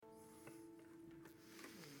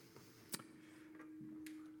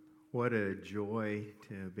What a joy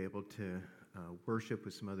to be able to worship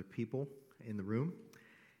with some other people in the room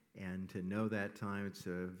and to know that time. It's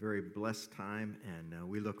a very blessed time, and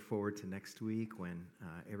we look forward to next week when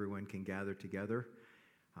everyone can gather together.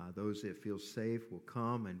 Those that feel safe will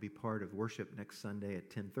come and be part of worship next Sunday at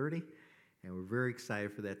 10:30, and we're very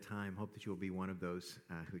excited for that time. Hope that you'll be one of those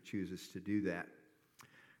who chooses to do that.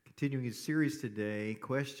 Continuing a series today,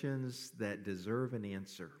 Questions That Deserve an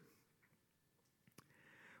Answer.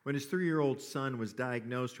 When his 3-year-old son was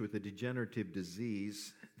diagnosed with a degenerative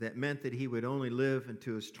disease that meant that he would only live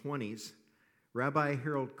into his 20s, Rabbi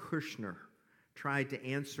Harold Kushner tried to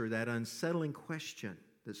answer that unsettling question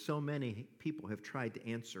that so many people have tried to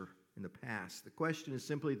answer in the past. The question is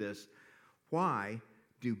simply this: why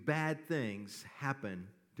do bad things happen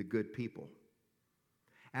to good people?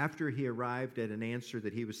 After he arrived at an answer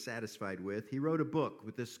that he was satisfied with, he wrote a book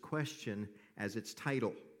with this question as its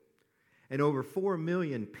title. And over 4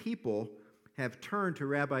 million people have turned to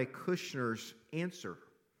Rabbi Kushner's answer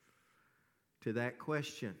to that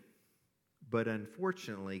question. But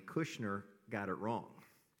unfortunately, Kushner got it wrong.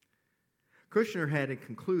 Kushner had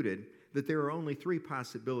concluded that there are only 3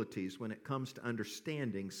 possibilities when it comes to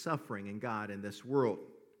understanding suffering and God in this world.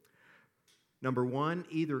 Number 1,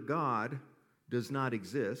 either God does not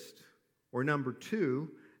exist, or number 2,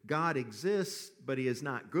 God exists but he is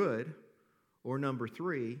not good, or number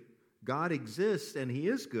 3, God exists and he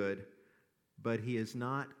is good, but he is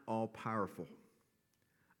not all-powerful.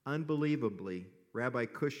 Unbelievably, Rabbi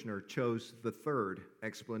Kushner chose the third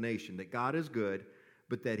explanation, that God is good,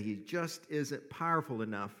 but that he just isn't powerful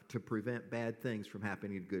enough to prevent bad things from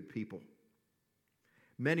happening to good people.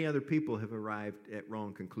 Many other people have arrived at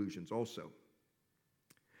wrong conclusions also.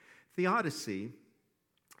 Theodicy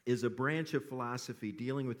is a branch of philosophy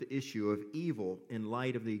dealing with the issue of evil in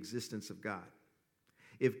light of the existence of God.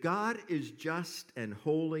 If God is just and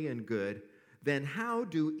holy and good, then how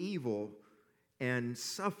do evil and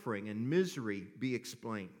suffering and misery be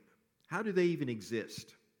explained? How do they even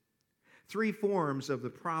exist? 3 forms of the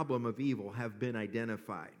problem of evil have been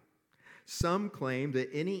identified. Some claim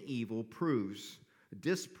that any evil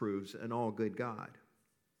disproves an all-good God.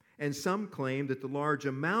 And some claim that the large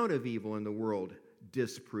amount of evil in the world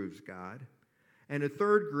disproves God. And a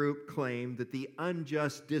third group claim that the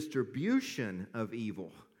unjust distribution of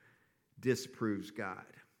evil disproves God.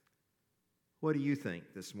 What do you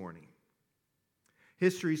think this morning?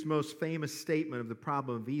 History's most famous statement of the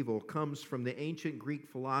problem of evil comes from the ancient Greek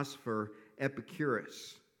philosopher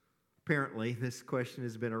Epicurus. Apparently, this question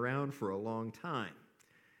has been around for a long time.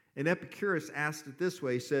 And Epicurus asked it this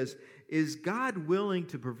way. He says, "Is God willing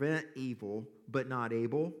to prevent evil but not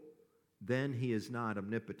able? Then he is not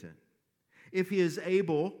omnipotent. If he is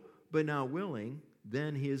able but not willing,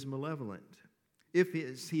 then he is malevolent. If he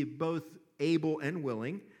is both able and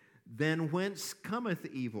willing, then whence cometh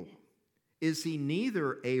evil? Is he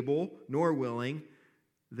neither able nor willing,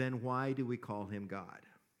 then why do we call him God?"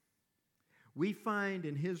 We find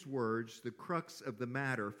in his words the crux of the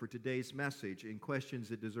matter for today's message in Questions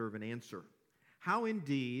That Deserve an Answer. How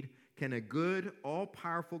indeed can a good,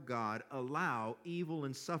 all-powerful God allow evil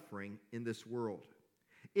and suffering in this world?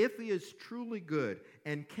 If he is truly good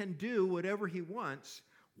and can do whatever he wants,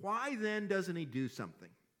 why then doesn't he do something?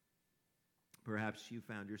 Perhaps you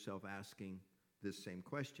found yourself asking this same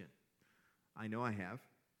question. I know I have.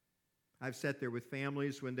 I've sat there with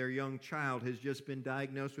families when their young child has just been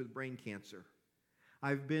diagnosed with brain cancer.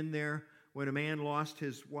 I've been there when a man lost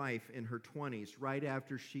his wife in her 20s right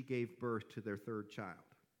after she gave birth to their 3rd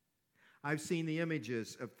child. I've seen the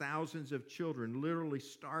images of thousands of children literally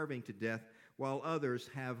starving to death while others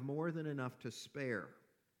have more than enough to spare.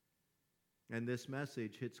 And this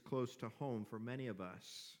message hits close to home for many of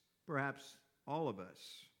us, perhaps all of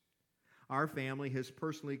us. Our family has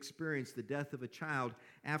personally experienced the death of a child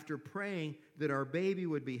after praying that our baby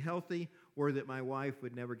would be healthy or that my wife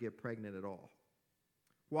would never get pregnant at all.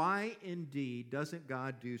 Why indeed doesn't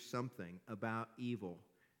God do something about evil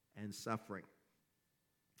and suffering?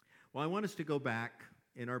 Well, I want us to go back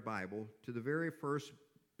in our Bible to the very first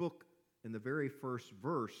book and the very first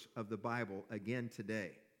verse of the Bible again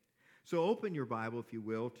today. So open your Bible, if you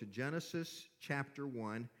will, to Genesis chapter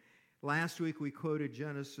 1. Last week we quoted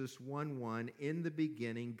Genesis 1:1, "In the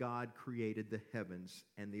beginning God created the heavens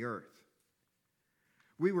and the earth."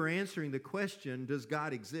 We were answering the question, does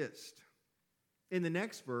God exist? In the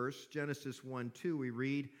next verse, Genesis 1:2, we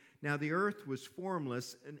read, "Now the earth was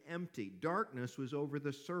formless and empty. Darkness was over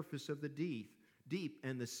the surface of the deep,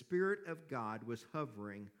 and the Spirit of God was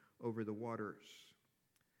hovering over the waters."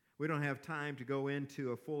 We don't have time to go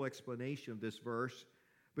into a full explanation of this verse,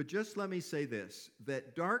 but just let me say this,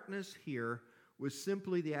 that darkness here was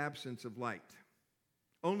simply the absence of light.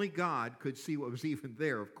 Only God could see what was even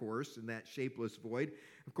there, of course, in that shapeless void.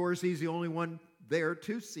 Of course, he's the only one there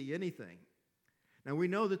to see anything. Now, we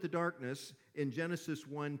know that the darkness in Genesis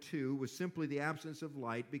 1:2 was simply the absence of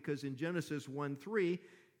light because in Genesis 1:3,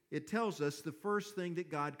 it tells us the first thing that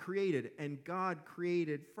God created, and God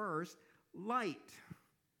created first light.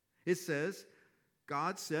 It says,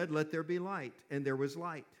 God said, "Let there be light," and there was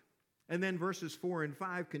light. And then verses 4 and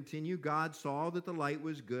 5 continue, God saw that the light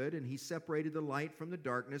was good, and he separated the light from the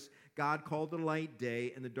darkness. God called the light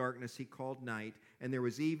day, and the darkness he called night. And there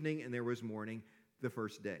was evening, and there was morning, the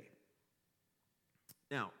first day.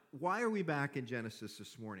 Now, why are we back in Genesis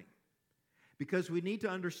this morning? Because we need to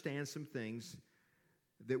understand some things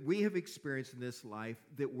that we have experienced in this life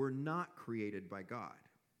that were not created by God.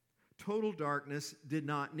 Total darkness did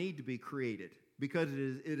not need to be created because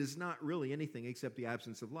it is not really anything except the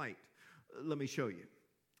absence of light. Let me show you.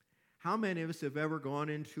 How many of us have ever gone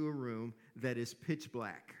into a room that is pitch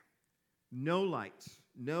black? No lights,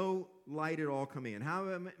 no light at all coming in.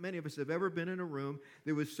 How many of us have ever been in a room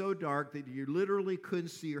that was so dark that you literally couldn't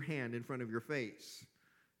see your hand in front of your face?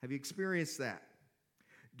 Have you experienced that?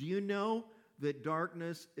 Do you know that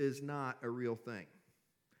darkness is not a real thing?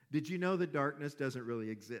 Did you know that darkness doesn't really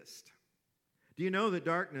exist? Do you know that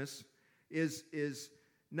darkness is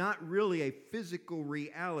not really a physical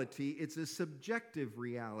reality, it's a subjective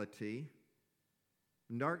reality.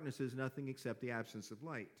 And darkness is nothing except the absence of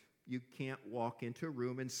light. You can't walk into a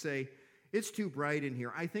room and say, it's too bright in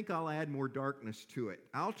here. I think I'll add more darkness to it.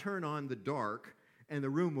 I'll turn on the dark and the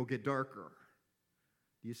room will get darker.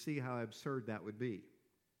 Do you see how absurd that would be?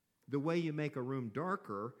 The way you make a room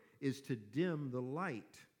darker is to dim the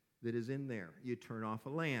light that is in there. You turn off a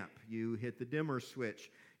lamp. You hit the dimmer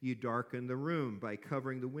switch. You darken the room by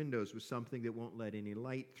covering the windows with something that won't let any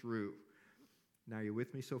light through. Now, are you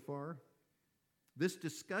with me so far? This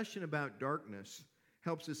discussion about darkness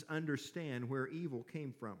helps us understand where evil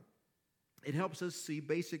came from. It helps us see,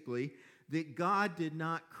 basically, that God did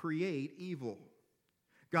not create evil.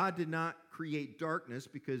 God did not create darkness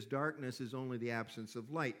because darkness is only the absence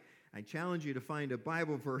of light. I challenge you to find a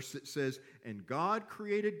Bible verse that says, and God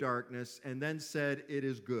created darkness and then said, it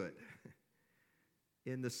is good.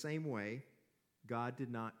 In the same way, God did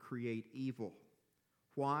not create evil.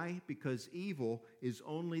 Why? Because evil is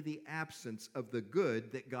only the absence of the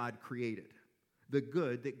good that God created, the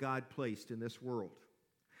good that God placed in this world.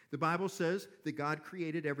 The Bible says that God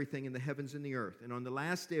created everything in the heavens and the earth. And on the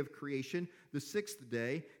last day of creation, the sixth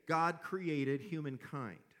day, God created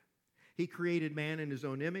humankind. He created man in his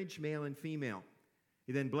own image, male and female.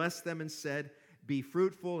 He then blessed them and said, be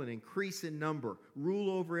fruitful and increase in number. Rule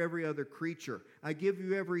over every other creature. I give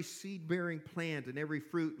you every seed-bearing plant and every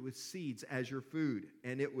fruit with seeds as your food.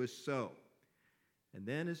 And it was so. And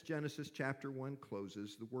then as Genesis chapter 1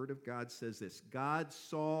 closes, the Word of God says this, God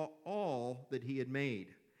saw all that he had made,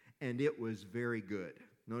 and it was very good.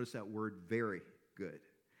 Notice that word, very good.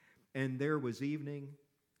 And there was evening,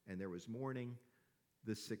 and there was morning,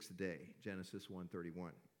 the sixth day, Genesis 1:31.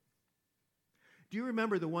 Do you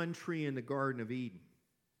remember the one tree in the Garden of Eden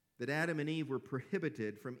that Adam and Eve were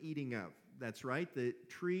prohibited from eating of? That's right, the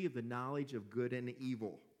tree of the knowledge of good and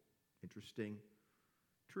evil. Interesting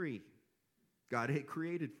tree. God had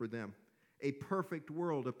created for them a perfect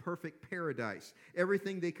world, a perfect paradise.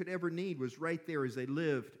 Everything they could ever need was right there as they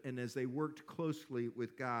lived and as they worked closely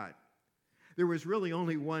with God. There was really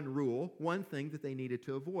only one rule, one thing that they needed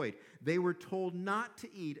to avoid. They were told not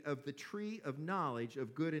to eat of the tree of knowledge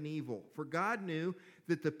of good and evil. For God knew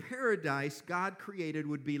that the paradise God created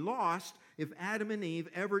would be lost if Adam and Eve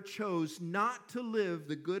ever chose not to live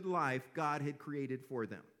the good life God had created for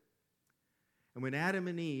them. And when Adam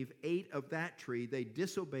and Eve ate of that tree, they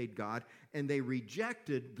disobeyed God and they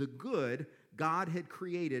rejected the good God had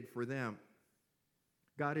created for them.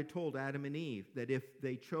 God had told Adam and Eve that if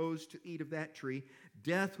they chose to eat of that tree,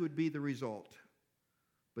 death would be the result.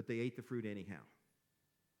 But they ate the fruit anyhow.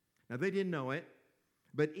 Now, they didn't know it,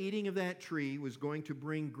 but eating of that tree was going to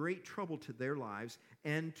bring great trouble to their lives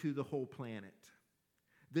and to the whole planet.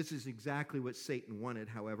 This is exactly what Satan wanted,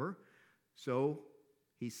 however. So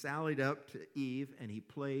he sallied up to Eve and he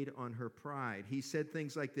played on her pride. He said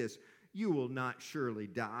things like this, you will not surely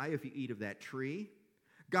die if you eat of that tree.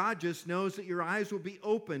 God just knows that your eyes will be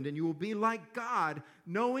opened and you will be like God,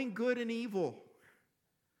 knowing good and evil.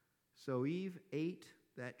 So Eve ate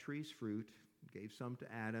that tree's fruit, gave some to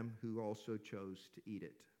Adam, who also chose to eat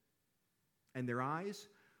it. And their eyes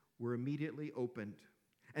were immediately opened,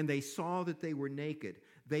 and they saw that they were naked.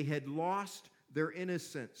 They had lost their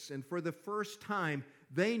innocence, and for the first time,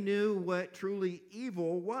 they knew what truly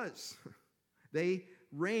evil was. They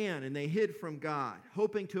ran and they hid from God,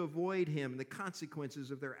 hoping to avoid him and the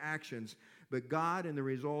consequences of their actions. But God and the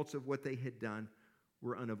results of what they had done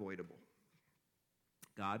were unavoidable.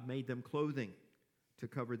 God made them clothing to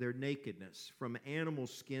cover their nakedness from animal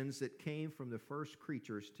skins that came from the first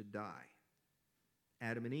creatures to die.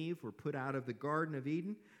 Adam and Eve were put out of the Garden of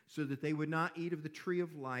Eden so that they would not eat of the tree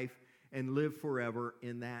of life and live forever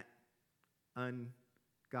in that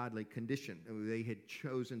ungodly condition. They had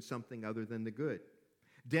chosen something other than the good.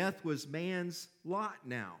 Death was man's lot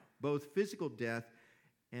now, both physical death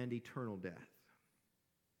and eternal death.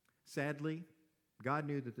 Sadly, God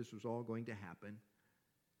knew that this was all going to happen,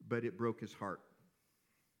 but it broke his heart.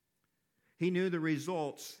 He knew the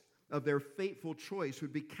results of their fateful choice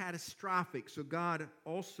would be catastrophic, so God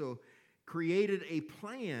also created a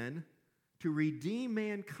plan to redeem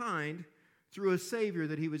mankind through a Savior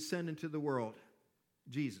that he would send into the world,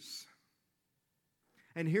 Jesus.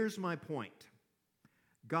 And here's my point.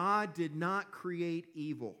 God did not create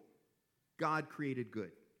evil. God created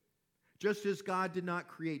good. Just as God did not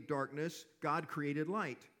create darkness, God created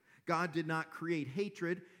light. God did not create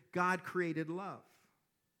hatred, God created love.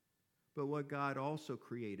 But what God also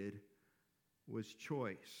created was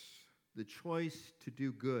choice. The choice to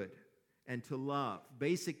do good and to love.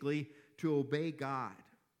 Basically, to obey God.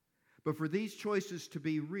 But for these choices to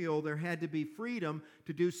be real, there had to be freedom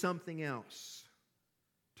to do something else.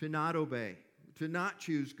 To not obey. To not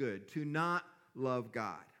choose good. To not love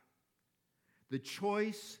God. The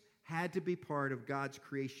choice had to be part of God's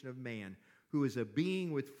creation of man, who is a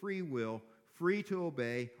being with free will, free to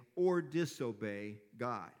obey or disobey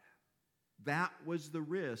God. That was the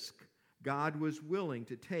risk God was willing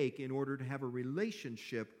to take in order to have a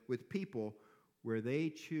relationship with people where they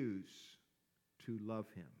choose to love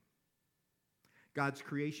him. God's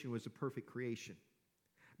creation was a perfect creation.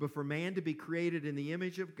 But for man to be created in the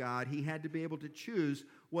image of God, he had to be able to choose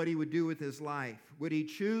what he would do with his life. Would he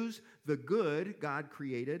choose the good God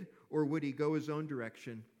created, or would he go his own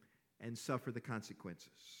direction and suffer the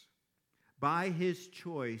consequences? By his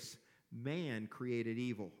choice, man created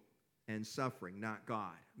evil and suffering, not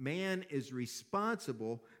God. Man is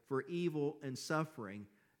responsible for evil and suffering,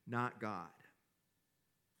 not God.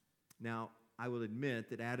 Now, I will admit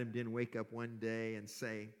that Adam didn't wake up one day and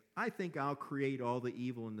say, I think I'll create all the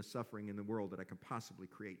evil and the suffering in the world that I could possibly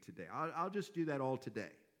create today. I'll just do that all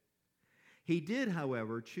today. He did,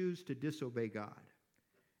 however, choose to disobey God.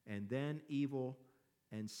 And then evil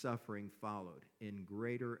and suffering followed in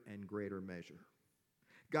greater and greater measure.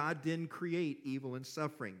 God didn't create evil and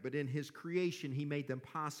suffering, but in his creation, he made them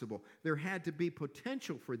possible. There had to be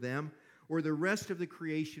potential for them, or the rest of the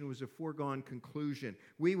creation was a foregone conclusion.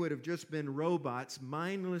 We would have just been robots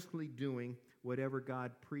mindlessly doing whatever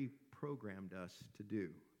God pre-programmed us to do.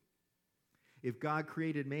 If God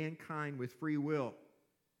created mankind with free will,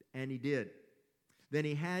 and he did, then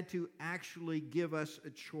he had to actually give us a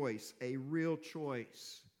choice, a real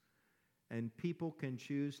choice. And people can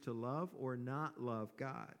choose to love or not love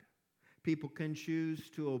God. People can choose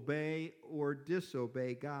to obey or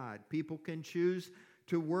disobey God. People can choose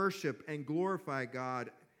to worship and glorify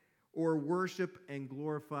God, or worship and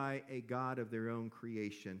glorify a God of their own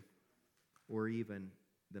creation, or even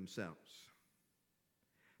themselves.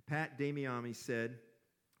 Pat Damiani said,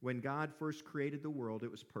 when God first created the world,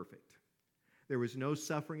 it was perfect. There was no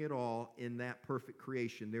suffering at all in that perfect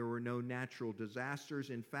creation. There were no natural disasters.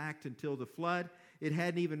 In fact, until the flood, it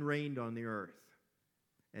hadn't even rained on the earth.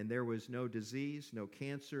 And there was no disease, no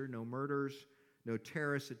cancer, no murders, no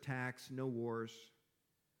terrorist attacks, no wars.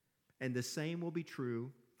 And the same will be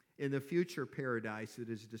true in the future paradise that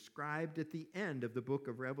is described at the end of the book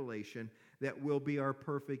of Revelation, that will be our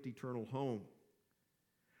perfect eternal home.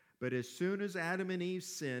 But as soon as Adam and Eve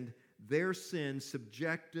sinned, their sin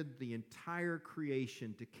subjected the entire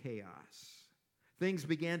creation to chaos. Things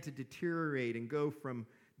began to deteriorate and go from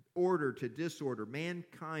order to disorder.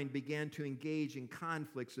 Mankind began to engage in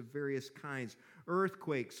conflicts of various kinds.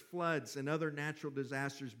 Earthquakes, floods, and other natural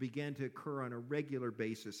disasters began to occur on a regular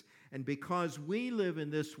basis. And because we live in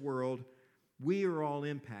this world, we are all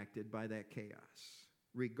impacted by that chaos,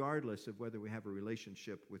 regardless of whether we have a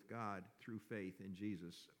relationship with God through faith in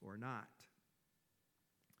Jesus or not.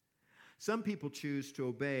 Some people choose to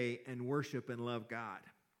obey and worship and love God,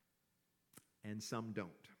 and some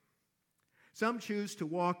don't. Some choose to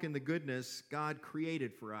walk in the goodness God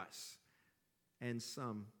created for us, and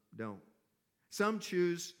some don't. Some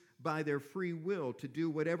choose by their free will to do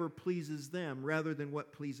whatever pleases them rather than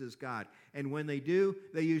what pleases God. And when they do,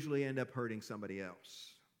 they usually end up hurting somebody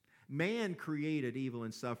else. Man created evil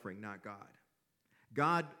and suffering, not God.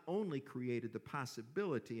 God only created the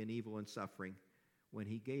possibility in evil and suffering when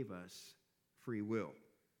he gave us free will.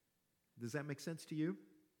 Does that make sense to you?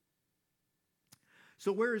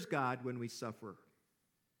 So where is God when we suffer?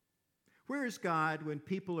 Where is God when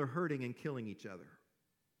people are hurting and killing each other?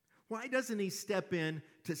 Why doesn't he step in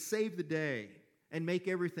to save the day and make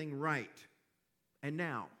everything right? And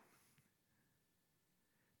now,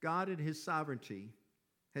 God in his sovereignty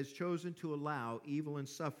has chosen to allow evil and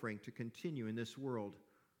suffering to continue in this world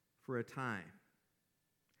for a time.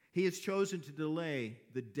 He has chosen to delay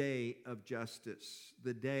the day of justice,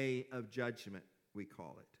 the day of judgment, we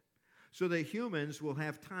call it, so that humans will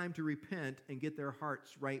have time to repent and get their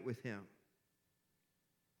hearts right with him.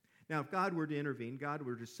 Now, if God were to intervene, God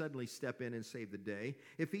were to suddenly step in and save the day,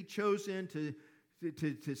 if he chose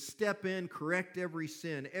to step in, correct every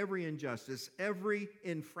sin, every injustice, every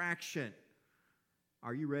infraction,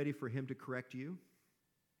 are you ready for him to correct you?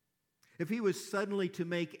 If he was suddenly to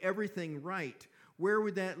make everything right, where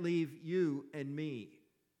would that leave you and me?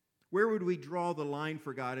 Where would we draw the line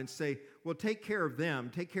for God and say, well, take care of them,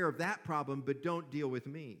 take care of that problem, but don't deal with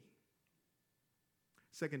me?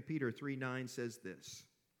 2 Peter 3:9 says this,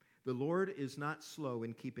 "The Lord is not slow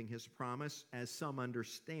in keeping his promise, as some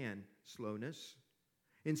understand slowness.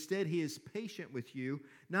 Instead, he is patient with you,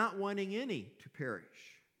 not wanting any to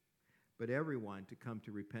perish, but everyone to come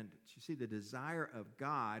to repentance." You see, the desire of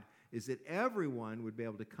God is that everyone would be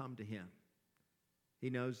able to come to him. He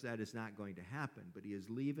knows that is not going to happen, but he is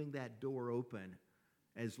leaving that door open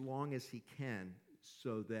as long as he can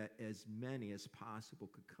so that as many as possible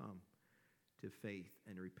could come to faith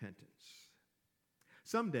and repentance.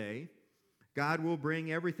 Someday, God will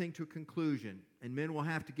bring everything to a conclusion, and men will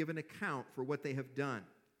have to give an account for what they have done.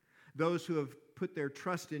 Those who have put their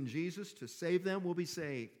trust in Jesus to save them will be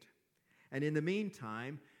saved. And in the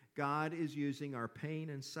meantime, God is using our pain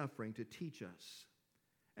and suffering to teach us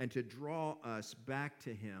and to draw us back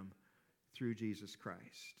to him through Jesus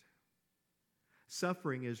Christ.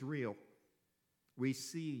 Suffering is real. We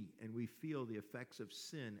see and we feel the effects of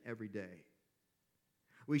sin every day.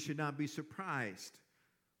 We should not be surprised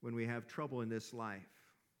when we have trouble in this life.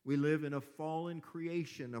 We live in a fallen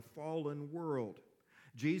creation, a fallen world.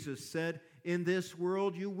 Jesus said, "In this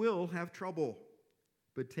world you will have trouble,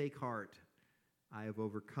 but take heart. I have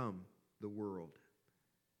overcome the world."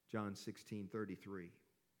 John 16:33.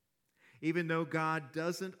 Even though God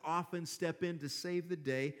doesn't often step in to save the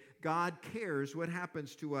day, God cares what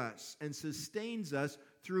happens to us and sustains us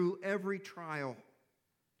through every trial.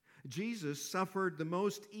 Jesus suffered the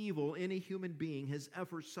most evil any human being has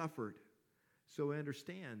ever suffered, so he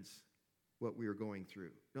understands what we are going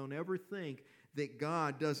through. Don't ever think that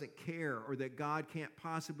God doesn't care or that God can't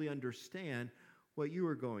possibly understand what you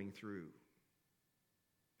are going through.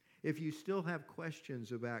 If you still have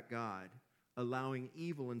questions about God allowing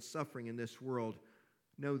evil and suffering in this world,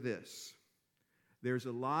 know this. There's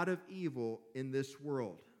a lot of evil in this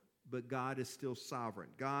world, but God is still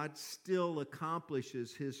sovereign. God still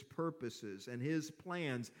accomplishes his purposes and his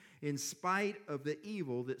plans in spite of the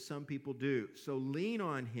evil that some people do. So lean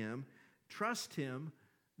on him, trust him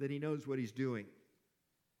that he knows what he's doing.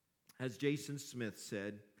 As Jason Smith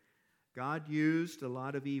said, God used a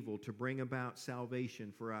lot of evil to bring about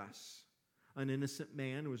salvation for us. An innocent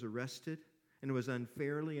man was arrested and was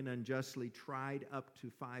unfairly and unjustly tried up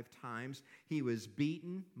to 5 times. He was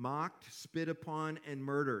beaten, mocked, spit upon, and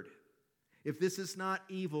murdered. If this is not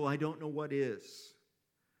evil, I don't know what is.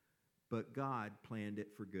 But God planned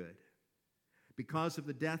it for good. Because of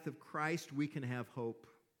the death of Christ, we can have hope.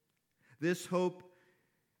 This hope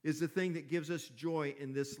is the thing that gives us joy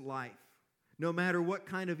in this life. No matter what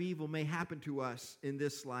kind of evil may happen to us in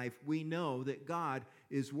this life, we know that God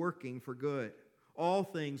is working for good. All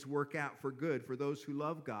things work out for good for those who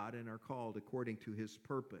love God and are called according to his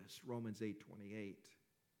purpose, Romans 8:28.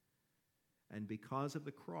 And because of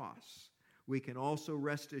the cross, we can also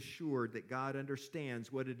rest assured that God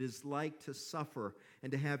understands what it is like to suffer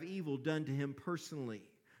and to have evil done to him personally.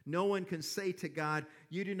 No one can say to God,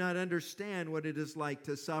 "You do not understand what it is like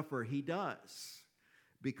to suffer." He does,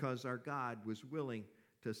 because our God was willing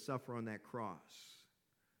to suffer on that cross.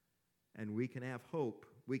 And we can have hope.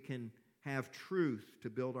 We can have truth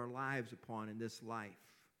to build our lives upon in this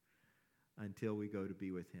life until we go to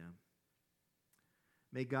be with him.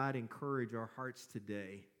 May God encourage our hearts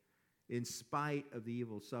today, in spite of the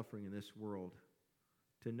evil suffering in this world,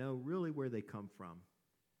 to know really where they come from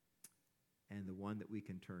and the one that we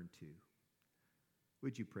can turn to.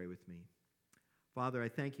 Would you pray with me? Father, I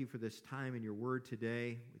thank you for this time in your word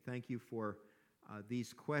today. We thank you for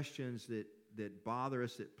these questions that bother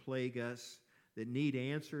us, that plague us, that need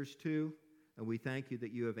answers to, and we thank you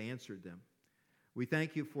that you have answered them. We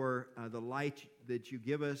thank you for the light that you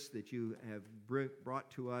give us, that you have brought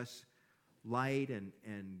to us light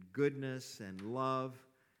and goodness and love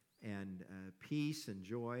and peace and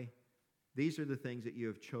joy. These are the things that you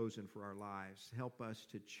have chosen for our lives. Help us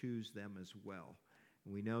to choose them as well.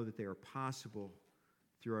 And we know that they are possible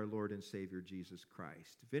through our Lord and Savior, Jesus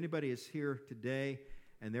Christ. If anybody is here today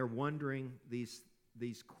and they're wondering these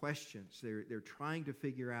questions, they're trying to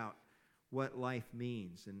figure out what life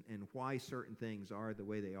means and why certain things are the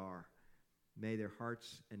way they are, may their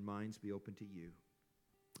hearts and minds be open to you.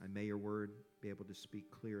 And may your word be able to speak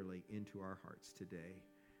clearly into our hearts today.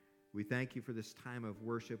 We thank you for this time of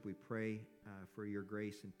worship. We pray for your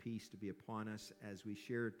grace and peace to be upon us as we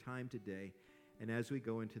share time today and as we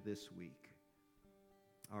go into this week.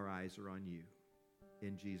 Our eyes are on you.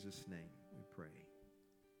 In Jesus' name we pray.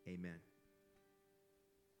 Amen.